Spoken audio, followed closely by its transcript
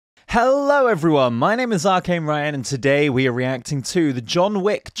Hello everyone, my name is Arcane Ryan and today we are reacting to the John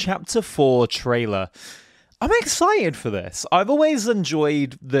Wick Chapter 4 trailer. I'm excited for this. I've always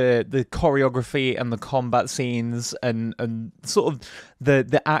enjoyed the choreography and the combat scenes and sort of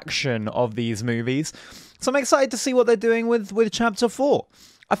the action of these movies. So I'm excited to see what they're doing with Chapter 4.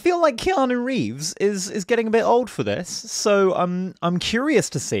 I feel like Keanu Reeves is getting a bit old for this, so I'm curious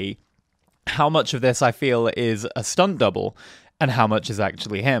to see how much of this I feel is a stunt double and how much is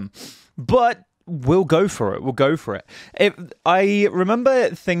actually him. But we'll go for it. We'll go for it. I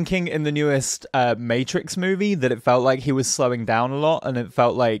remember thinking in the newest Matrix movie that it felt like he was slowing down a lot, and it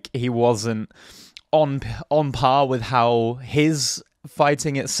felt like he wasn't on par with how his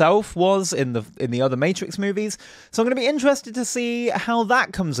fighting itself was in the other Matrix movies. So I'm going to be interested to see how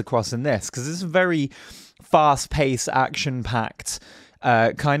that comes across in this, because it's a very fast-paced, action-packed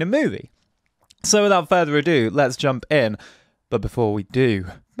kind of movie. So without further ado, let's jump in. But before we do,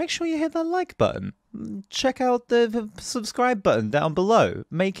 make sure you hit that like button. Check out the subscribe button down below.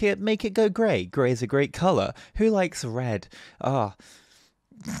 Make it go grey. Grey is a great colour. Who likes red? I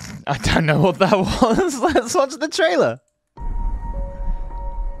don't know what that was. Let's watch the trailer.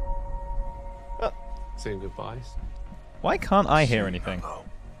 Saying goodbyes. Why can't I hear anything?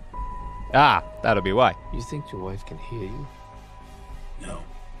 That'll be why. You think your wife can hear you? No.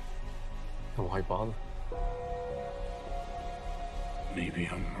 Then why bother? Maybe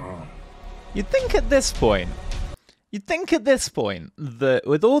I'm wrong. You'd think at this point that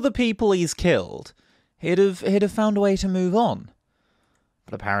with all the people he's killed, he'd have found a way to move on.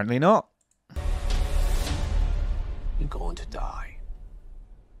 But apparently not. You're going to die.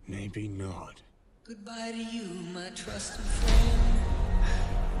 Maybe not. Goodbye to you, my trusted friend.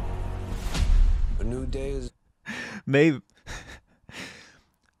 A new day is... Maybe...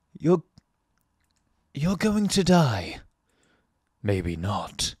 You're going to die. Maybe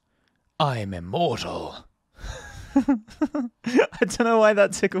not. I'm immortal. I don't know why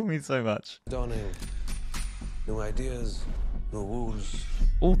that tickled me so much. Dawning. New ideas, new rules.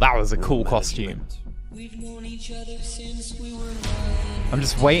 Oh, that was a cool costume. We've known each other since we were 9. I'm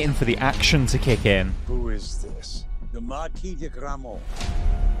just waiting for the action to kick in. Who is this? The Marquis de Gramont.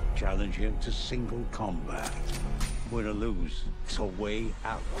 Challenge him to single combat. Win or lose, it's a way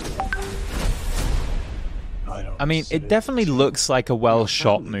out. I mean, it definitely looks like a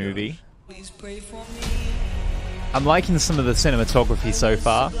well-shot movie. Please pray for me. I'm liking some of the cinematography so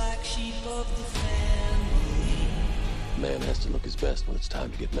far. Black sheep of the family. Man has to look his best when it's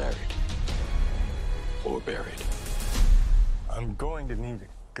time to get married. Or buried. I'm going to need a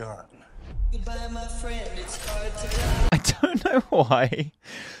gun. Goodbye, my friend. It's hard to die. I don't know why,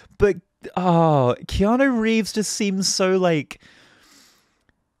 but Keanu Reeves just seems so like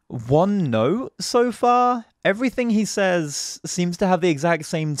one note so far. Everything he says seems to have the exact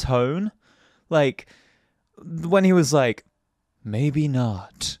same tone. Like when he was like, maybe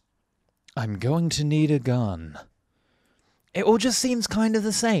not. I'm going to need a gun. It all just seems kind of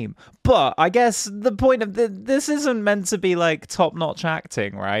the same. But I guess the point of this isn't meant to be like top-notch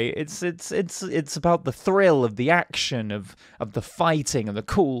acting, right? It's about the thrill of the action, of the fighting, and the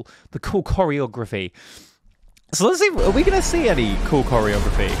cool choreography. So let's see, are we gonna see any cool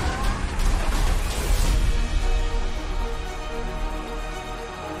choreography?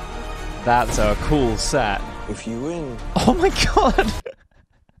 That's a cool set. If you win... Oh my god!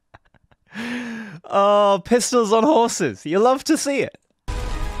 Oh, pistols on horses. You love to see it.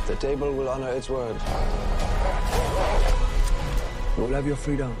 The table will honor its word. You will have your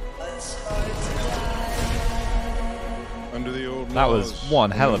freedom. Under the old That was laws,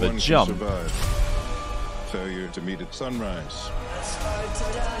 one hell of a only one can jump. survive. Failure to meet at sunrise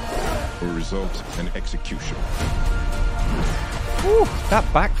will result in execution. Woo, that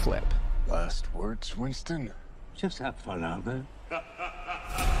backflip. Last words, Winston? Just have fun out there.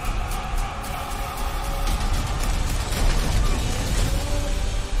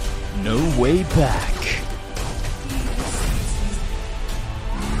 No way back.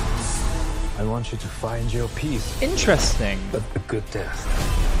 I want you to find your peace. Interesting. But a good death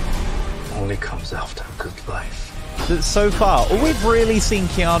only comes after a good life. That so far, all we've really seen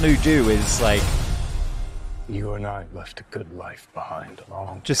Keanu do is like You and I left a good life behind a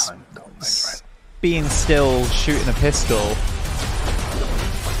long just time ago, my friend. being still, shooting a pistol.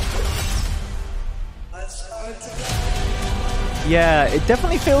 Yeah, it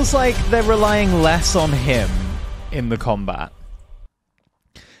definitely feels like they're relying less on him in the combat.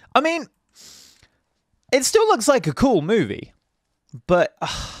 I mean, it still looks like a cool movie, but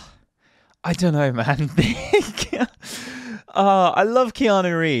I don't know, man. I love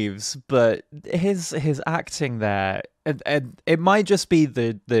Keanu Reeves, but his acting there, it might just be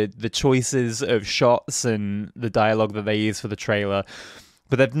the choices of shots and the dialogue that they use for the trailer,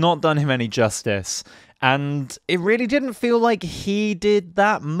 but they've not done him any justice. And it really didn't feel like he did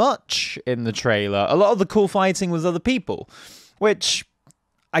that much in the trailer. A lot of the cool fighting was other people, which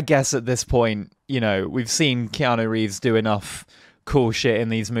I guess at this point, you know, we've seen Keanu Reeves do enough cool shit in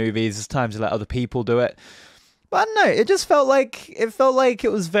these movies. It's time to let other people do it. But I don't know, it just felt like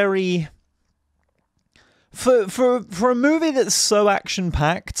it was very for a movie that's so action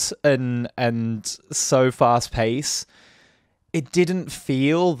packed and so fast paced. It didn't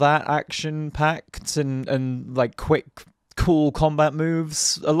feel that action packed and like quick, cool combat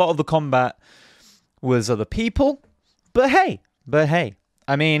moves. A lot of the combat was other people, but hey,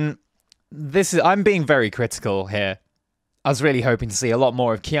 I mean, I'm being very critical here. I was really hoping to see a lot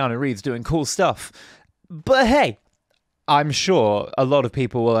more of Keanu Reeves doing cool stuff, but hey, I'm sure a lot of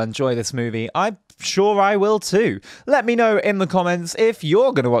people will enjoy this movie. I'm sure I will too. Let me know in the comments if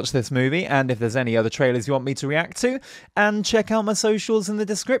you're going to watch this movie and if there's any other trailers you want me to react to. And check out my socials in the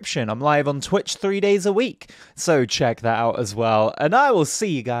description. I'm live on Twitch 3 days a week, so check that out as well. And I will see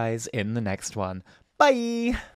you guys in the next one. Bye!